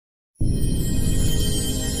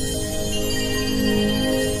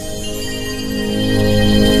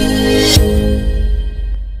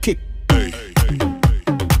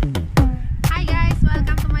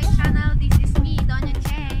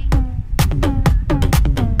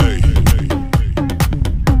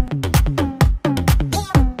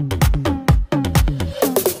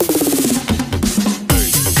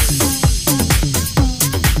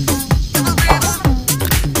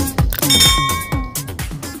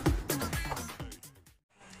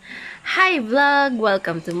Hi vlog!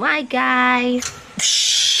 Welcome to my guys!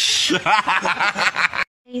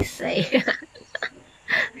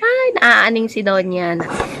 Ay, naaaning si Donyan.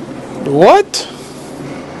 What?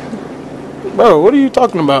 Bro, what are you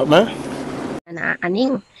talking about, man?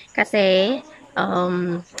 Naaaning. Kasi,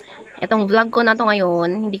 itong vlog ko na to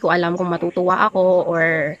ngayon, hindi ko alam kung matutuwa ako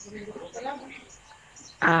or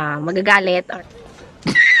magagalit or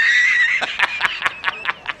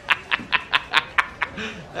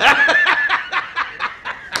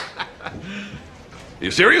You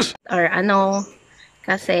serious? or ano,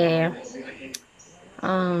 kasi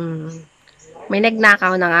may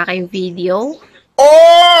nagnakaw ng aking video.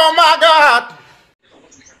 Oh my God!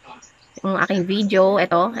 Yung aking video,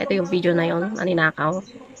 ito yung video na yon, naninakaw.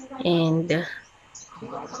 And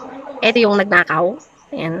ito yung nagnakaw.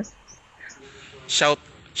 Ayan. Shout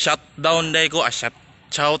down day ko,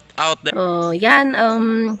 shout out day. Yan,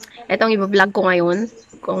 itong i-vlog ko ngayon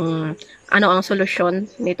kung ano ang solusyon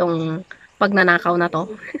nitong pagnanakaw na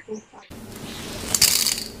to.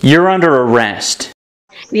 You're under arrest.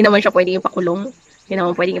 Hindi naman siya pwedeng ipakulong. Hindi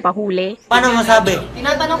naman pwedeng ipahuli. Paano masabi?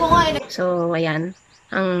 Tinatanong ko nga eh. So, ayan.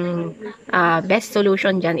 Ang best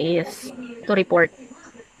solution dyan is to report.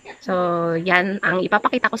 So, yan ang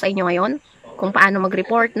ipapakita ko sa inyo ngayon kung paano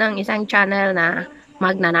mag-report ng isang channel na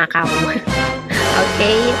magnanakaw.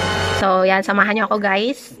 Okay? So, yan. Samahan nyo ako,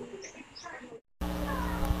 guys.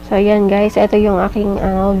 So, yan, guys. Ito yung aking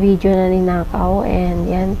video na ninakaw. And,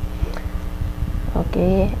 yan.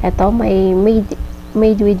 Okay. Ito, may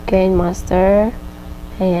made with Kind Master.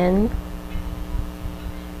 Ayan.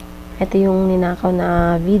 Ito yung ninakaw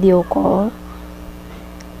na video ko.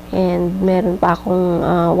 And, meron pa akong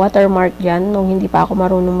watermark dyan. Nung hindi pa ako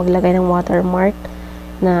marunong maglagay ng watermark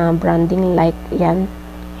na branding like yan.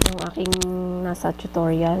 Yung aking nasa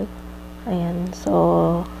tutorial. Ayan.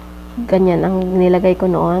 So, ganyan ang nilagay ko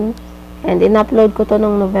noon. And, in-upload ko to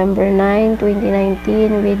noong November 9,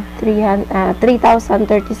 2019 with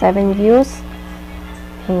 3,037 views.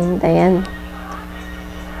 And, ayan.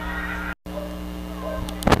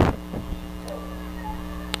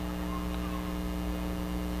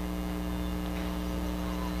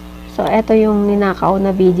 So, eto yung ninakaw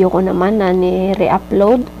na video ko naman na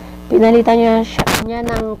ni-re-upload. Pinalitan niya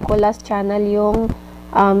ng Colas channel yung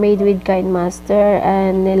Made with Kind Master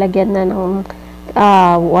and nilagyan na ng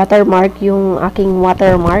watermark yung aking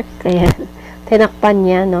watermark. Kaya, tinakpan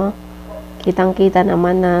niya, no? Kitang-kita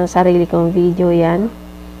naman na sarili kong video yan.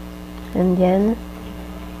 And yan.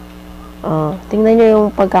 Tingnan nyo yung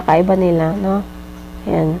pagkakaiba nila, no?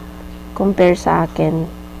 Yan. Compare sa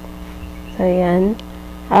akin. So, yan.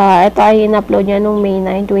 Ito ay in-upload niya nung May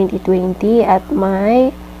 9, 2020 at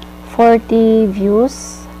may 40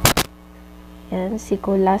 views. Yan, si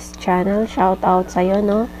Colas channel. Shoutout sa'yo,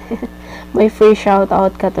 no? May free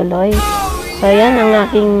shoutout ka tuloy. So, yan ang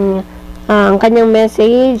aking ang kanyang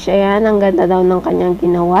message. Ayan, ang ganda daw ng kanyang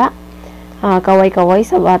ginawa. Kaway-kaway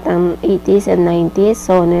sa batang 80s and 90s.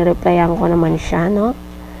 So, nireplyan ko naman siya, no?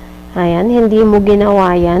 Ayan, hindi mo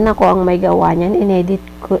ginawa yan. Ako ang may gawa niyan.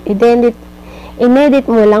 Inedit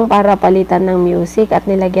mo lang para palitan ng music at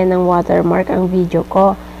nilagyan ng watermark ang video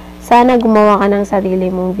ko. Sana gumawa ka ng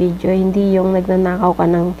sarili mong video, hindi yung nagnanakaw ka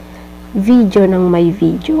ng video ng may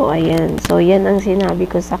video. Ayan. So, yan ang sinabi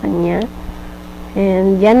ko sa kanya.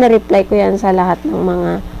 And, yan, na-reply ko yan sa lahat ng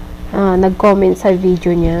mga nag-comment sa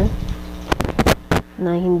video niya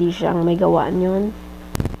na hindi siyang may gawaan yun.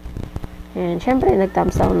 And, syempre,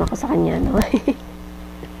 nag-thumbs down ako sa kanya, no?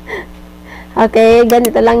 Okay,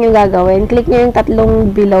 ganito lang yung gagawin. Click nyo yung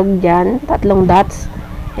tatlong bilog dyan, tatlong dots.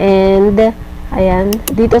 And, ayan,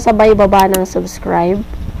 dito sa baba ng subscribe.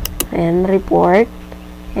 And, report.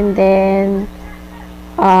 And then,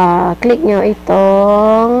 click nyo ito.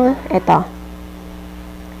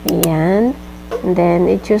 Ayan. And then,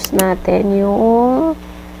 i-choose natin yung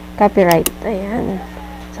copyright. Ayan.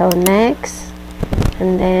 So, next.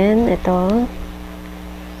 And then, ito.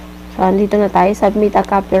 So, andito na tayo. Submit a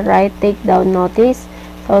copyright takedown notice.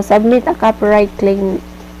 So, submit a copyright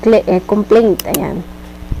complaint. Ayan.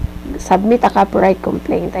 Submit a copyright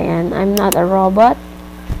complaint. Ayan. I'm not a robot.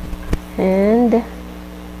 And,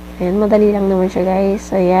 ayan. Madali lang naman siya, guys.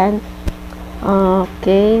 So, ayan.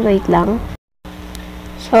 Okay. Wait lang.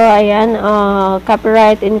 So, ayan.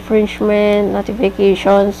 Copyright infringement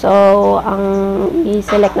notification. So, ang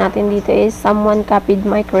i-select natin dito is someone copied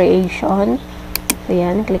my creation. So,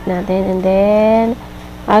 yan. Click natin. And then,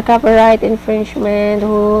 copyright infringement.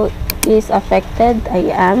 Who is affected?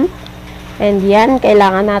 I am. And yan.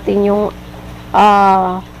 Kailangan natin yung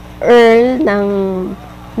URL ng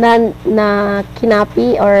na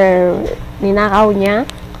kinapi or ninakaw niya.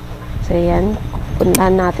 So, yan.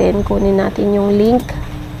 puntahan natin. Kunin natin yung link.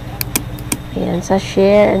 Ayan, sa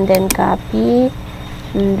share and then copy.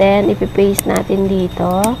 And then, ipipaste natin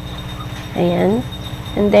dito. Ayan.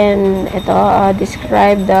 And then, ito,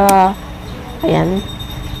 describe the, ayan.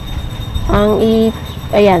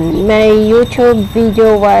 Ayan, my YouTube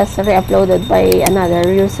video was re-uploaded by another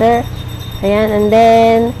user. Ayan, and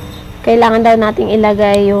then, kailangan daw nating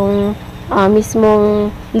ilagay yung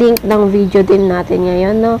mismong link ng video din natin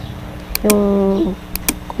ngayon, no? Yung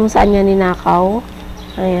kung saan niya ninakaw.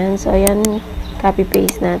 Ayan, so ayan,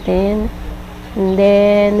 copy-paste natin. And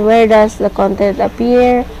then, where does the content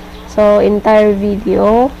appear? So, entire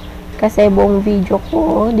video. Kasi buong video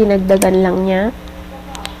ko, dinagdagan lang niya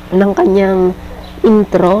ng kanyang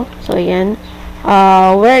intro. So, ayan.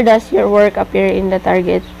 Where does your work appear in the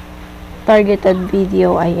targeted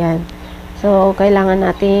video? Ayan. So, kailangan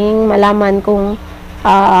nating malaman kung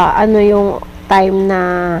ano yung time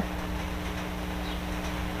na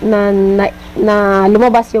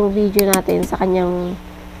lumabas yung video natin sa kanyang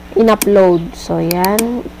in-upload. So,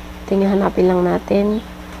 yan. Hanapin lang natin.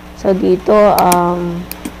 So, dito,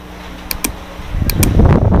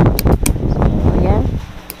 so, yan.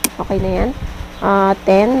 Okay na yan.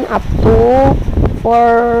 10 up to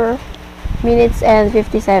 4 minutes and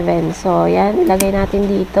 57. So, yan. Ilagay natin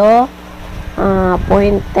dito.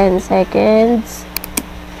 0.10 seconds.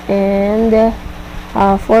 And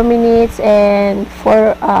 4 minutes and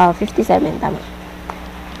 57. Tama.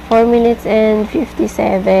 4 minutes and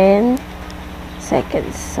 57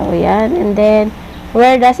 seconds. So, yan. And then,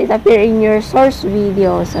 where does it appear in your source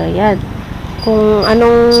video? So, yan. Kung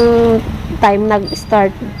anong time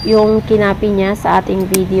nag-start yung kinapi niya sa ating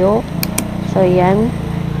video. So, yan.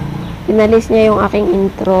 Pinalis niya yung aking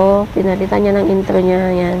intro. Pinalitan niya ng intro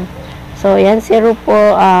niya. Yan. So, yan. 0 po,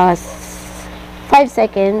 5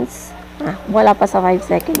 seconds. Wala pa sa 5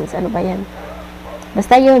 seconds. Ano ba yan?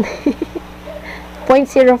 Basta yun.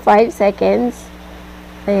 0.05 seconds.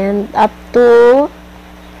 Ayan. Up to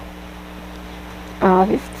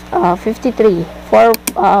 53. 4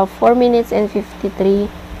 minutes and 53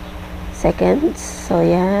 seconds. So,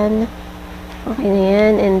 yan. Okay na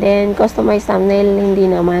yan. And then, customize thumbnail, hindi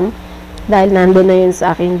naman. Dahil nandun na yun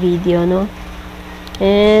sa aking video, no?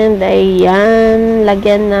 And, ayan.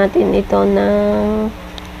 Lagyan natin ito ng,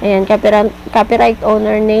 ayan, copyright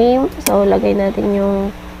owner name. So, lagay natin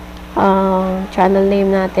yung channel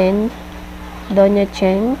name natin. Donya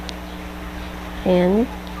Cheng. Ayan.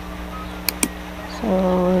 So,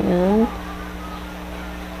 ayan.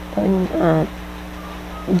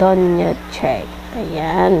 Donya Cheng.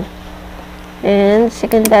 Ayan. And,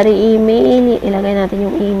 secondary email. Ilagay natin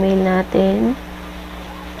yung email natin.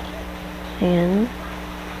 Ayan.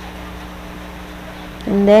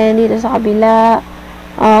 And then, dito sa kabila,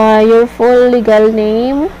 your full legal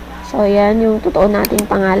name. So, ayan, yung totoo nating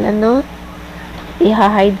pangalan, no?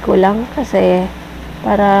 I-hide ko lang kasi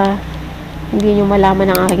para hindi nyo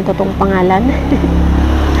malaman ang aking totoong pangalan.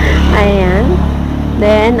 Ayan.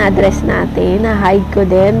 Then, address natin. Na-hide ko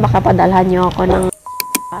din. Baka padalhan nyo ako ng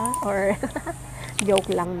or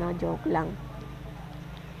joke lang, no? Joke lang.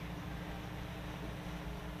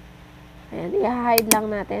 Ayan. I-hide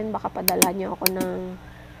lang natin. Baka padalhan nyo ako ng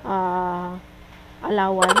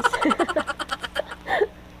allowance.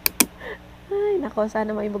 Ay, nako.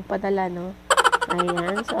 Sana may magpadala, no?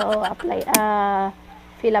 Ayan. So, apply,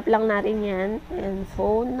 fill up lang natin yan. And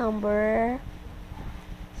phone number.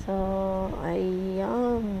 So,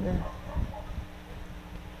 ayan.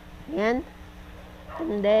 Ayan.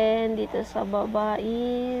 And then, dito sa baba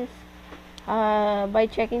is, by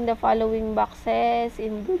checking the following boxes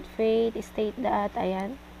in good faith, state that,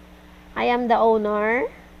 ayan. I am the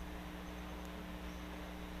owner.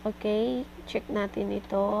 Okay. Check natin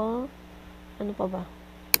ito. Ano pa ba?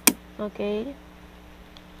 Okay.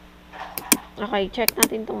 Okay, check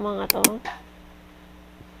natin itong mga to.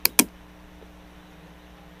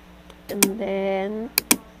 And then,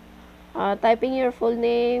 typing your full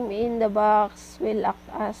name in the box will act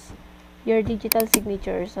as your digital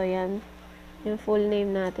signature. So, yan. Yung full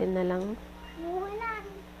name natin na lang.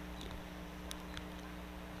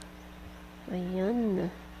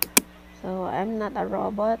 Ayan. So, I'm not a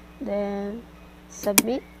robot. Then,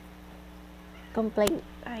 submit. Complaint.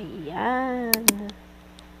 Ayan.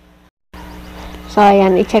 So,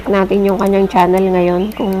 ayan. I-check natin yung kanyang channel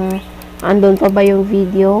ngayon. Kung andun pa ba yung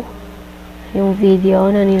video. Yung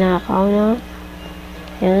video na ninakaw na.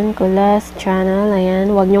 Ayan. Kulas channel.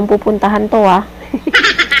 Ayan. Huwag niyong pupuntahan to,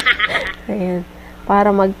 Ayan.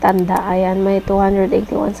 Para magtanda. Ayan. May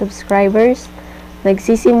 281 subscribers.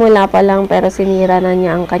 Nagsisimula pa lang pero sinira na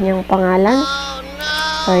niya ang kanyang pangalan.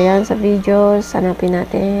 So, ayan. Sa videos. Hanapin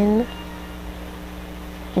natin.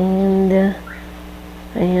 And,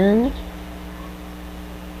 ayan.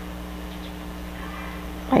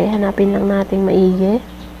 Okay, hanapin lang natin maigi.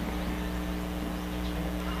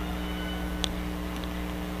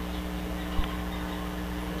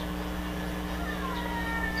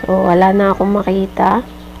 So, wala na akong makita.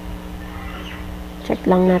 Check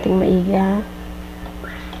lang natin maigi, ha.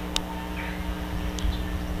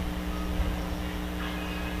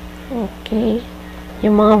 Okay.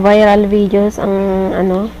 Yung mga viral videos ang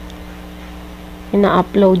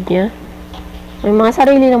ina-upload niya. May mga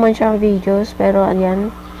sarili naman siyang videos, pero ayan,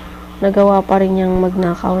 nagawa pa rin niyang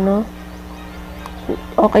magnakaw, no?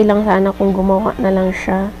 Okay lang sana kung gumawa na lang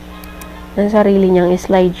siya ng sarili niyang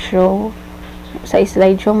slideshow. Sa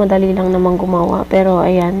slideshow, madali lang namang gumawa, pero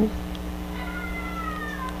ayan.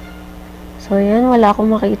 So, ayan, wala akong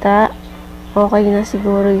makita. Okay na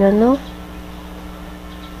siguro yun, no?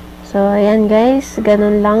 So, ayan guys,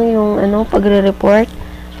 ganun lang yung pagre-report.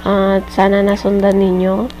 At sana nasundan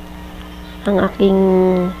ninyo ang aking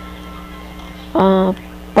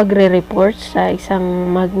pagre-report sa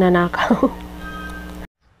isang magnanakaw.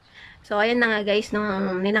 So, ayan na nga guys,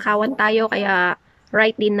 nung ninakawan tayo, kaya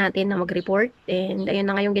right din natin na mag-report. And, ayun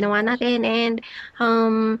na nga yung ginawa natin. And,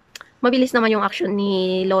 mabilis naman yung action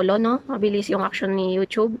ni Lolo, no? Mabilis yung action ni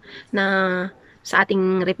YouTube na sa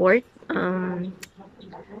ating report.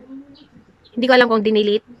 Hindi ko alam kung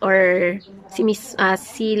dinilit or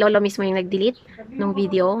si Lolo mismo yung nag-delete ng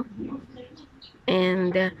video.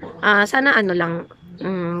 And, sana lang,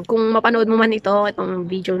 kung mapanood mo man itong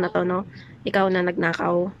video na to, no? Ikaw na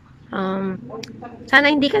nagnakaw.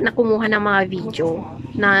 Sana hindi ka na kumuha ng mga video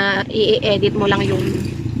na i-edit mo lang yung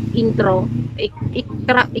intro.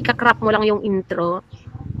 Ika-crop mo lang yung intro.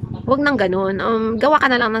 Huwag nang ganun. Gawa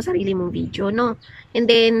ka na lang ng sarili mong video, no? And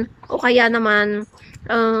then, o kaya naman,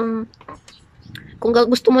 kung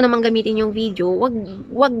gusto mo namang gamitin yung video, wag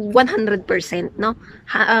 100%, no?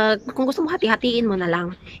 Kung gusto mo hati-hatiin mo na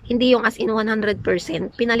lang. Hindi yung as in 100%,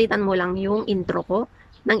 pinalitan mo lang yung intro ko,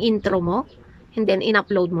 ng intro mo, and then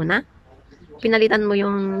in-upload mo na. Pinalitan mo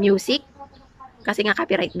yung music, kasi nga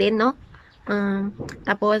copyright din, no?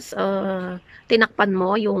 Tapos, tinakpan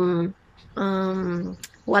mo yung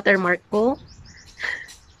watermark ko,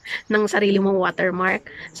 ng sarili mong watermark.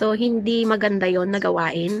 So, hindi maganda yon na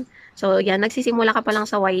gawain. So, yan, nagsisimula ka pa lang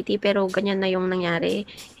sa YT, pero ganyan na yung nangyari.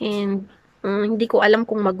 And, hindi ko alam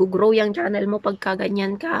kung mag-grow yung channel mo pagka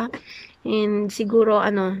ganyan ka. And, siguro,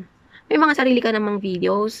 may mga sarili ka namang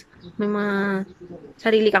videos, may mga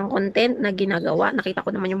sarili kang content na ginagawa. Nakita ko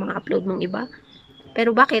naman yung mga upload mong iba.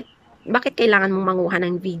 Pero, bakit kailangan mong manguha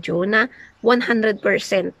ng video na 100%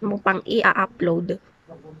 mo pang i-upload?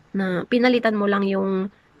 Na pinalitan mo lang yung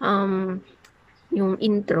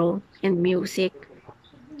intro and music.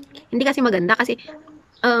 Hindi kasi maganda kasi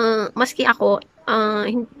maski ako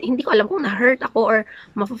hindi ko alam kung na-hurt ako or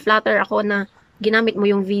ma-flatter ako na ginamit mo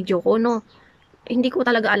yung video ko, no? Hindi ko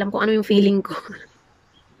talaga alam kung ano yung feeling ko.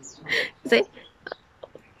 Kasi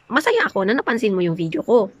masaya ako na napansin mo yung video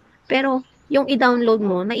ko. Pero yung i-download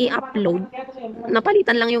mo, na i-upload,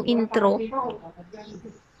 napalitan lang yung intro.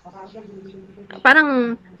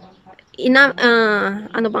 Parang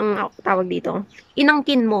ano bang tawag dito?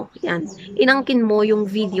 Inangkin mo, yan. Inangkin mo yung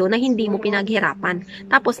video na hindi mo pinaghirapan.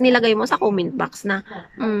 Tapos nilagay mo sa comment box na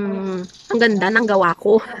ang ganda ng gawa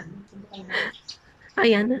ko.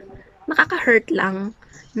 Ayan. Nakaka-hurt lang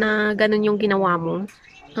na ganun yung ginawa mo.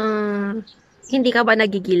 Hindi ka ba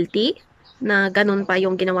nagigilty na ganun pa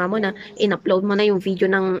yung ginawa mo, na in-upload mo na yung video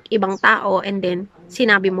ng ibang tao and then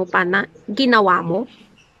sinabi mo pa na ginawa mo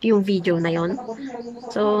yung video na yon?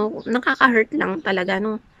 So, nakaka-hurt lang talaga,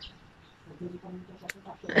 no?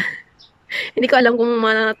 Hindi ko alam kung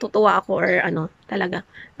matutuwa ako or talaga.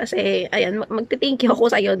 Kasi, ayan, magti-thank you ako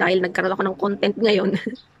sa iyo dahil nagkaroon ako ng content ngayon.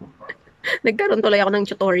 Nagkaroon tuloy ako ng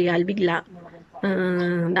tutorial bigla.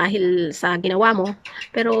 Dahil sa ginawa mo.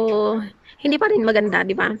 Pero, hindi pa rin maganda,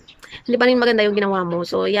 di ba? Hindi pa rin maganda yung ginawa mo.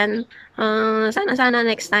 So, yan, sana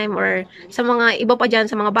next time or sa mga iba pa dyan,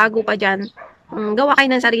 sa mga bago pa dyan, gawa kayo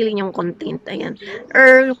ng sarili nyong content. Ayan.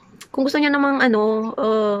 Or, kung gusto nyo namang,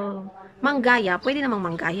 manggaya, pwede namang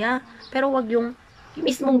manggaya. Pero, wag yung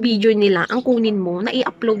mismong video nila, ang kunin mo, na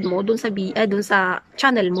i-upload mo dun sa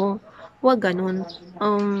channel mo. Wag ganun.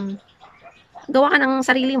 Gawa ka ng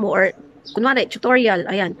sarili mo, or, kunwari, tutorial.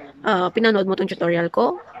 Ayan. Pinanood mo tong tutorial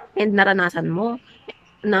ko, and naranasan mo,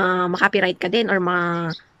 na makopyright ka din, or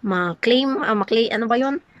ma-claim, ano ba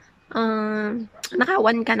yun?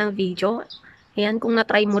 Nakawan ka ng video. Ayan, kung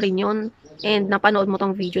na-try mo rin yun, and napanood mo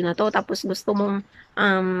tong video na to, tapos gusto mong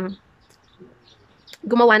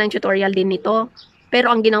gumawa ng tutorial din nito,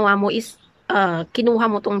 pero ang ginawa mo is kinuha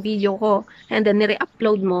mo tong video ko and then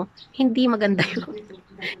nire-upload mo, hindi maganda yun.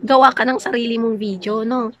 Gawa ka ng sarili mong video,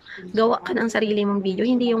 no? Gawa ka ng sarili mong video,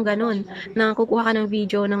 hindi yung ganun. Na kukuha ka ng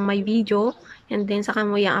video ng may video and then saka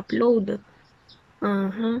mo i-upload.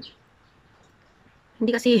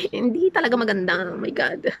 Hindi talaga maganda. Oh my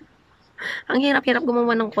God. Ang hirap-hirap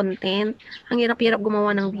gumawa ng content. Ang hirap-hirap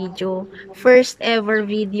gumawa ng video. First ever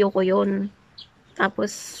video ko yun.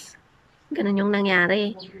 Tapos, ganun yung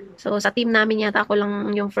nangyari. So, sa team namin yata ako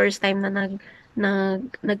lang yung first time na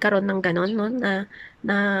nagkaroon ng ganun, no?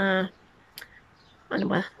 Ano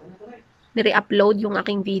ba? Nire-upload yung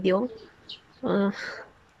aking video.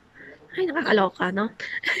 Ay, nakakaloka, no?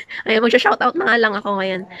 Ayun, magsha-shoutout na nga lang ako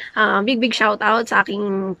ngayon. Big shoutout sa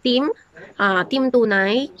aking team. Team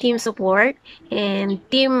Tunay, Team Support, and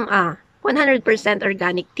Team 100%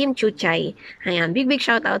 Organic, Team Chuchay. Ayan, big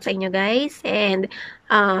shoutout sa inyo guys. And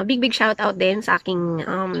big shoutout din sa aking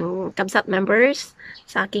kabsat members,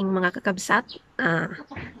 sa aking mga kakabsat.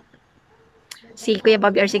 Si Kuya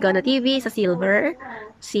Bobby Arcigona TV sa Silver,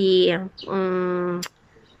 si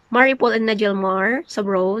Maripol and Najelmar sa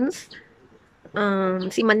Bronze,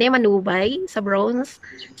 si Mane Manubay sa Bronze,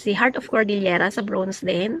 si Heart of Cordillera sa Bronze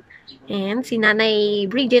din, and si Nanay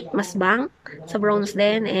Bridget Masbang sa Bronze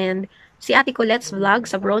din, and si Ate Colette's Vlog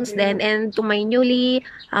sa Bronze din, and to my newly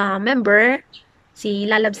member, si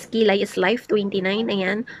Lalabs Kilay is Life 29.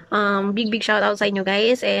 Ayan. Big shoutout sa inyo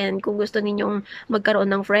guys. And kung gusto ninyong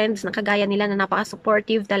magkaroon ng friends na kagaya nila na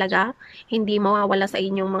napaka-supportive talaga, hindi mawawala sa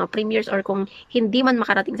inyong mga premieres, or kung hindi man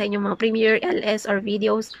makarating sa inyong mga premiere, LS, or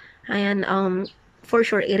videos, ayan, for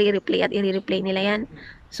sure, i-replay nila yan.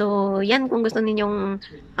 So, yan, kung gusto ninyong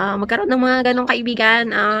magkaroon ng mga ganong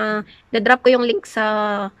kaibigan, na-drop ko yung link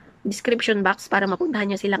sa description box para mapuntahan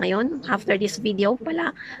nyo sila ngayon after this video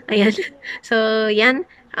pala. Ayan. So, yan.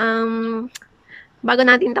 Bago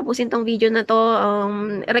natin tapusin tong video na to,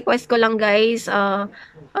 request ko lang guys,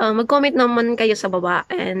 mag-comment naman kayo sa baba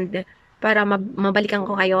and para mabalikan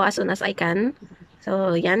ko kayo as soon as I can.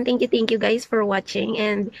 So, yan. Thank you guys for watching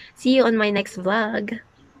and see you on my next vlog.